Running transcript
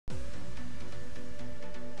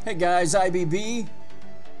Hey guys, I.B.B.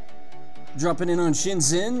 dropping in on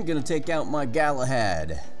Shenzen. Gonna take out my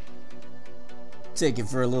Galahad. Take it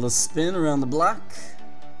for a little spin around the block.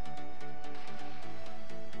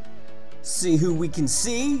 See who we can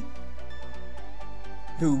see.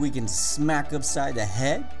 Who we can smack upside the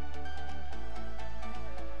head.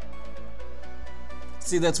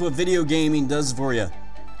 See, that's what video gaming does for you.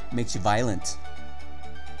 Makes you violent.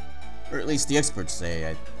 Or at least the experts say,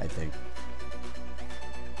 I think.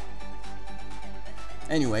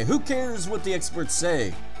 Anyway, who cares what the experts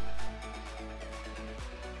say?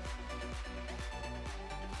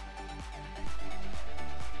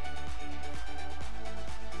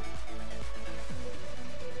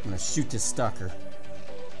 I'm gonna shoot this stalker.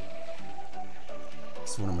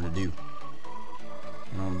 That's what I'm gonna do.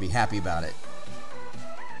 And I'm gonna be happy about it.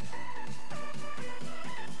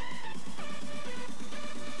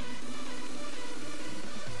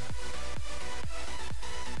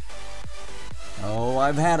 Oh,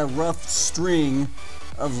 I've had a rough string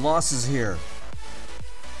of losses here.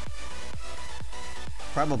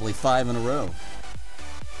 Probably 5 in a row.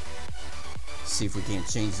 See if we can't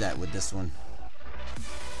change that with this one.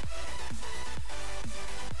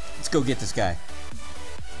 Let's go get this guy.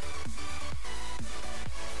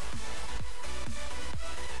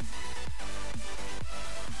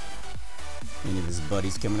 Any of his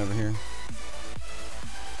buddies coming over here?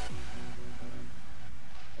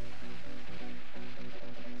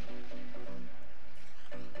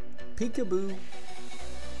 Peekaboo. You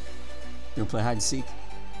wanna play hide and seek?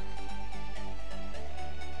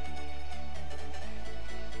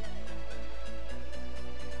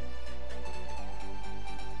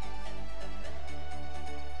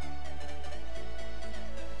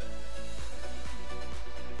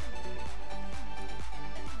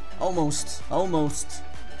 Almost, almost.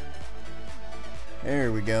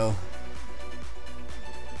 There we go.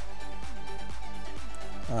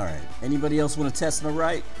 Alright, anybody else want to test my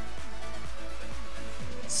right?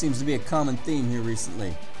 Seems to be a common theme here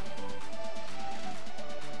recently.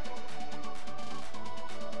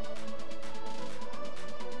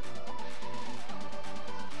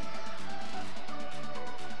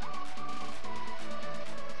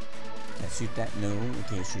 Can I shoot that? No, I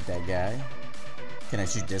can't shoot that guy. Can I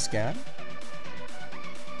shoot this guy?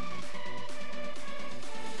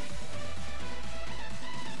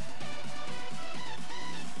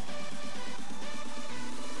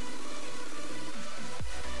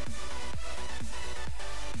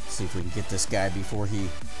 See if we can get this guy before he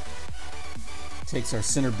takes our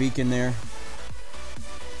center beacon there.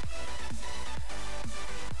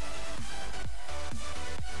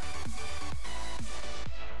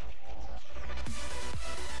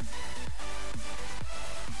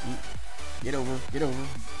 Get over, get over.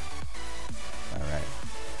 All right.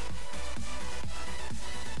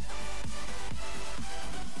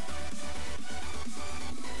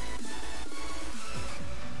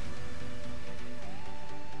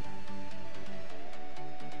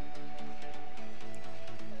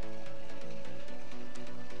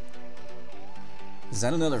 Is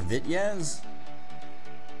that another Vityaz?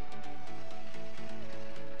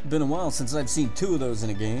 Been a while since I've seen 2 of those in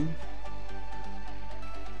a game.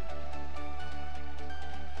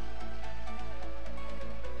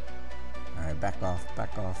 Alright, back off,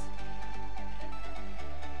 back off.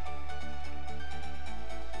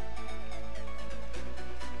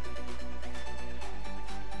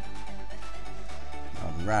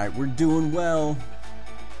 Alright, we're doing well.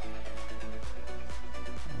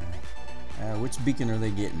 Which beacon are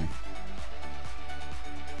they getting?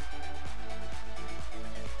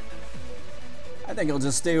 I think I'll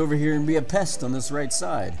just stay over here and be a pest on this right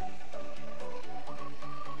side.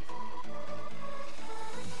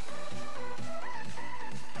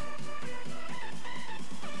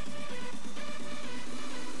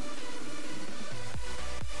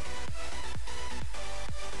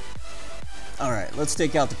 Alright, let's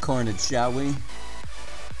take out the Carnage, shall we?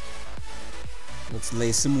 Let's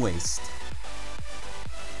lay some waste.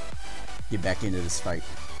 Get back into this fight.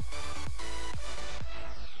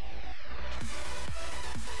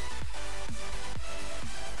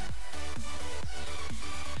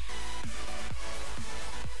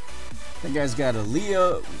 That guy's got a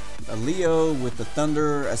Leo with the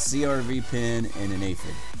Thunder, a CRV pin, and an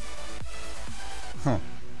aphid. Huh.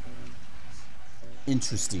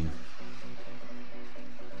 Interesting.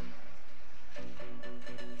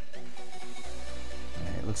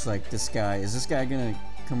 Alright, looks like this guy, is this guy gonna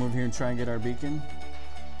come over here and try and get our beacon?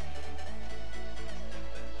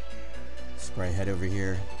 Let's probably head over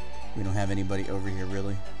here. We don't have anybody over here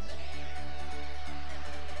really.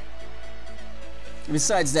 And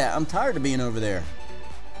besides that, I'm tired of being over there.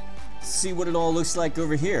 see what it all looks like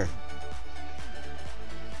over here.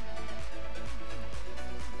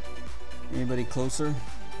 Anybody closer?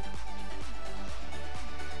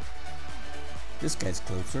 This guy's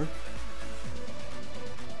closer.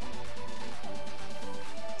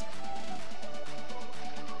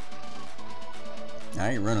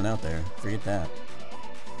 I ain't running out there. Forget that.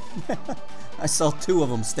 I saw 2 of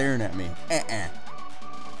them staring at me.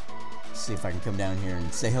 See if I can come down here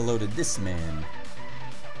and say hello to this man.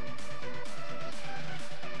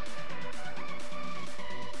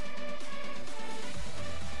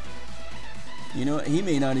 You know what? He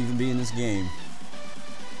may not even be in this game.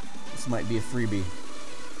 This might be a freebie.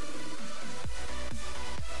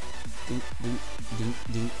 Dink, dink, dink,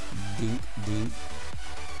 dink, dink, dink.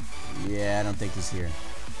 Yeah, I don't think he's here.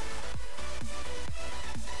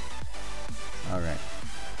 Alright.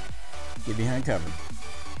 Get behind cover.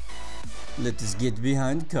 Let us get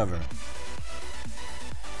behind cover.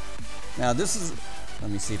 Now this is...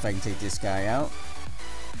 Let me see if I can take this guy out.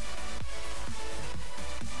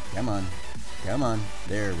 Come on. Come on.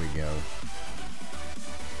 There we go.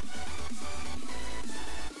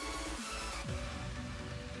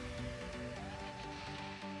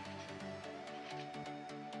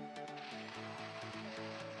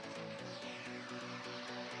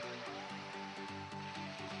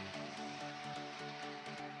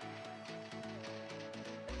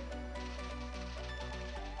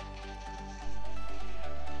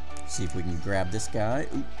 See if we can grab this guy.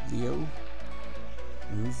 Ooh, Leo.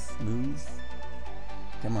 Move, move.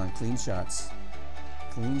 Come on, clean shots.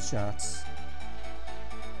 Clean shots.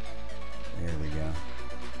 There we go.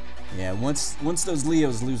 Yeah, once those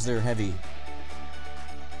Leos lose their heavy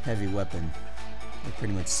weapon, they're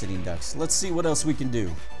pretty much sitting ducks. Let's see what else we can do.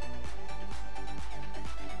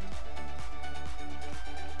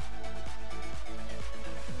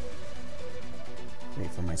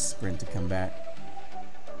 Wait for my sprint to come back.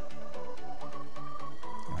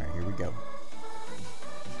 Alright, here we go.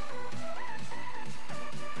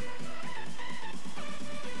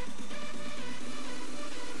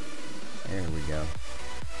 There we go.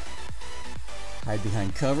 Hide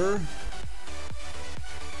behind cover.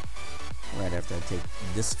 Right after I take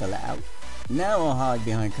this fella out. Now I'll hide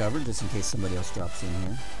behind cover just in case somebody else drops in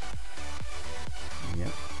here.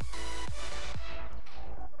 Yep.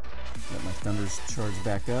 Let my thunders charge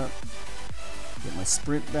back up. Get my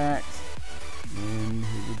sprint back. And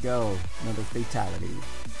here we go. Another fatality.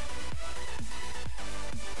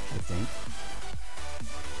 I think.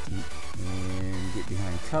 And get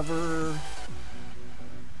behind cover.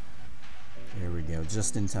 There we go,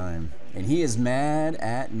 just in time. And he is mad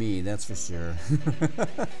at me, that's for sure.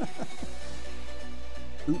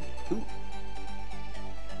 Ooh, ooh.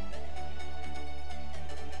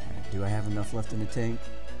 Right, do I have enough left in the tank?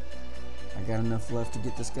 I got enough left to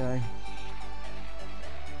get this guy.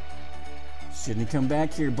 Shouldn't have come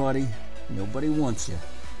back here, buddy. Nobody wants you.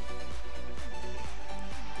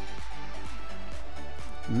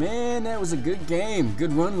 Man, that was a good game.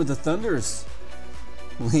 Good run with the Thunders.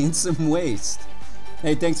 Laying some waste.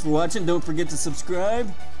 Hey, thanks for watching. Don't forget to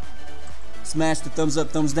subscribe. Smash the thumbs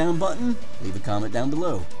up, thumbs down button. Leave a comment down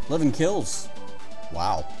below. 11 kills.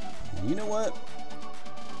 Wow. And you know what?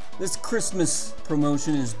 This Christmas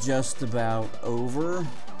promotion is just about over.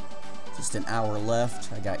 Just an hour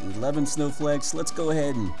left. I got 11 snowflakes. Let's go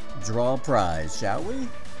ahead and draw a prize, shall we?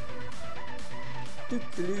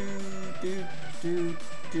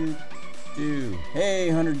 Hey,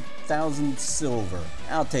 100,000 silver.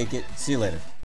 I'll take it. See you later.